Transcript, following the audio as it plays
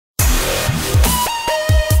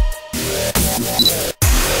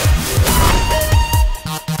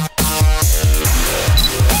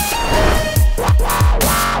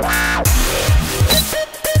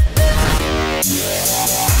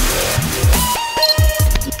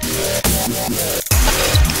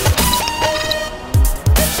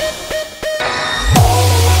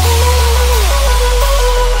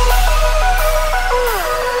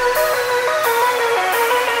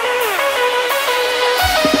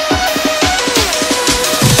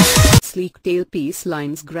sleek tailpiece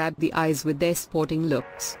lines grab the eyes with their sporting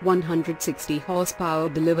looks. 160 horsepower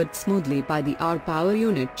delivered smoothly by the R-Power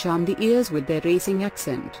unit charm the ears with their racing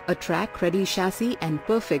accent. A track-ready chassis and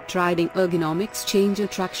perfect riding ergonomics change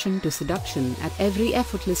attraction to seduction at every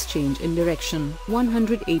effortless change in direction.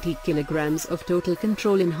 180 kilograms of total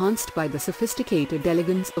control enhanced by the sophisticated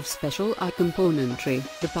elegance of special R componentry.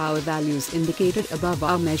 The power values indicated above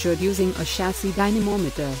are measured using a chassis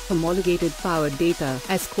dynamometer. Homologated power data,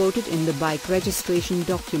 as quoted in the bike registration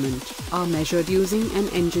document, are measured using an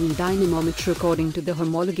engine dynamometer according to the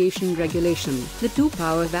homologation regulation. The two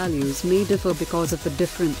power values may differ because of the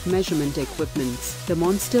different measurement equipments. The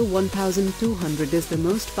Monster 1200 is the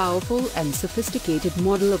most powerful and sophisticated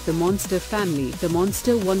model of the Monster family. The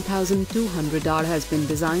Monster 1200R has been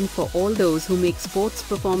designed for all those who make sports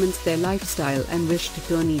performance their lifestyle and wish to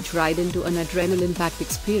turn each ride into an adrenaline-packed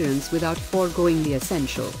experience without foregoing the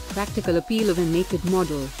essential practical appeal of a naked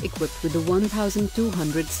model. Equipped with the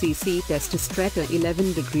 1200cc Testostrata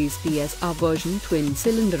 11 degrees PSR version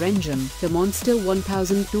twin-cylinder engine, the Monster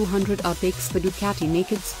 1200R takes the Ducati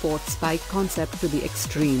naked sports bike concept to the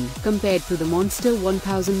extreme. Compared to the Monster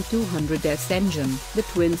 1200S engine, the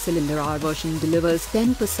twin-cylinder R version delivers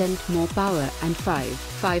 10% more power and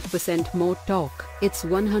 5% more torque. Its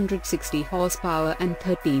 160 horsepower and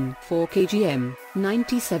 13.4 kgm,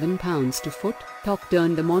 97 pounds-to-foot, torque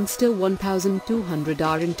turned the Monster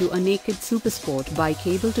 1200R into a naked supersport bike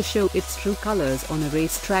able to show its true colors on a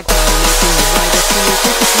racetrack while making the rider feel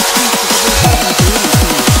perfectly comfortable and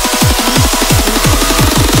daily.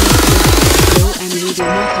 Low and medium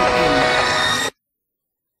at the end.